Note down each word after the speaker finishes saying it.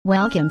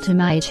Welcome to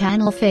my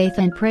channel Faith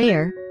and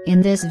Prayer.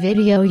 In this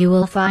video you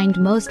will find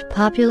most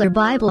popular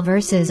Bible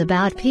verses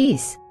about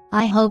peace.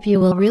 I hope you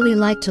will really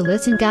like to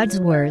listen God's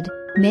word.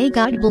 May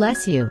God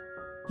bless you.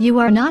 You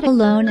are not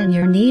alone in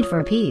your need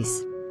for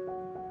peace.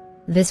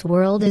 This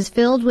world is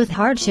filled with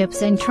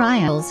hardships and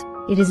trials.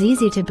 It is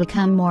easy to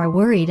become more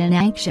worried and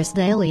anxious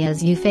daily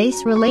as you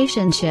face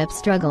relationship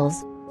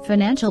struggles,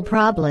 financial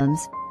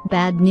problems,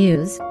 bad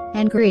news,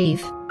 and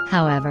grief.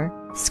 However,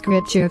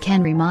 Scripture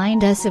can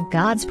remind us of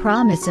God's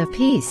promise of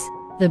peace.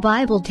 The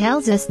Bible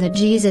tells us that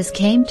Jesus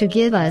came to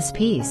give us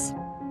peace.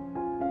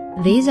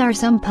 These are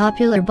some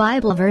popular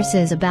Bible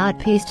verses about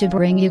peace to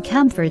bring you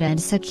comfort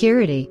and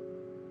security.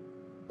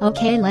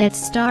 Okay,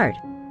 let's start.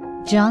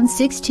 John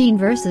 16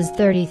 verses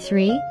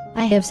 33,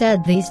 I have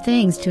said these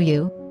things to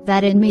you,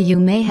 that in me you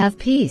may have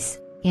peace.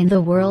 In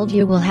the world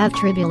you will have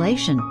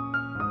tribulation.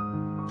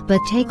 But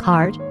take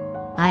heart.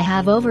 I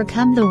have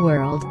overcome the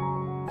world.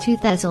 2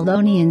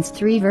 Thessalonians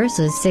 3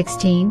 verses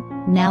 16,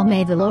 Now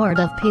may the Lord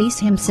of peace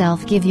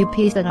himself give you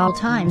peace at all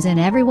times in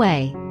every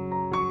way.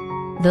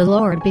 The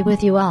Lord be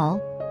with you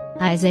all.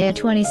 Isaiah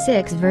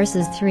 26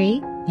 verses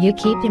 3, You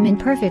keep him in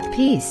perfect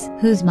peace,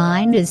 whose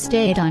mind is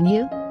stayed on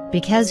you,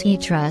 because he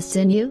trusts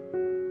in you.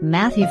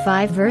 Matthew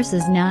 5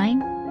 verses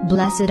 9,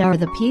 Blessed are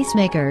the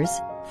peacemakers,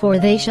 for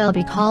they shall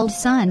be called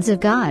sons of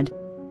God.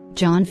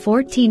 John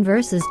 14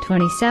 verses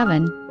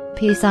 27,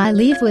 Peace I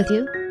leave with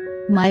you.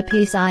 My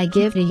peace I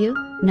give to you,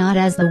 not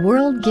as the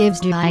world gives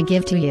do I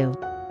give to you.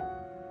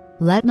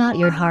 Let not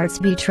your hearts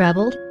be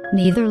troubled,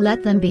 neither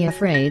let them be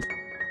afraid.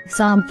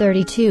 Psalm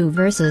 32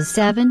 verses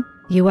 7,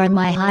 You are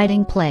my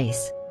hiding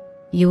place.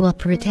 You will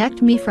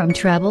protect me from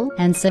trouble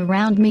and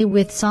surround me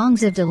with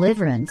songs of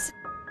deliverance.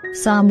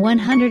 Psalm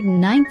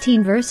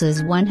 119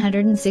 verses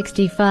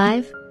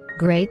 165,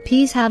 Great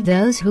peace have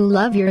those who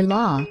love your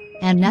law,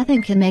 and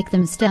nothing can make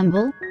them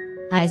stumble.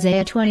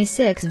 Isaiah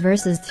 26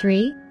 verses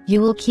 3,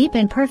 You will keep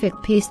in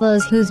perfect peace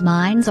those whose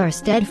minds are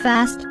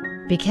steadfast,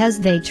 because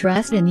they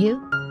trust in you.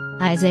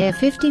 Isaiah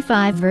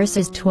 55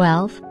 verses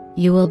 12,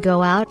 You will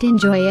go out in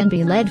joy and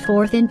be led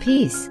forth in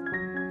peace.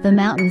 The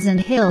mountains and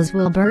hills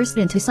will burst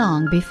into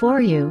song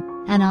before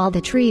you, and all the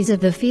trees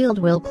of the field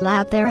will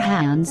clap their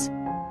hands.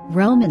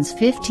 Romans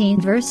 15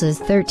 verses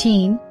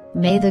 13,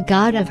 May the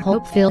God of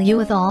hope fill you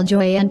with all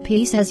joy and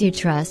peace as you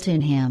trust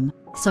in him,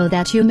 so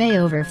that you may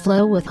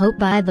overflow with hope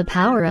by the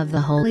power of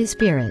the Holy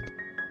Spirit.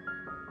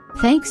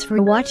 Thanks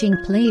for watching.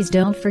 Please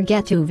don't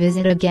forget to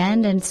visit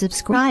again and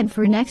subscribe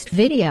for next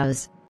videos.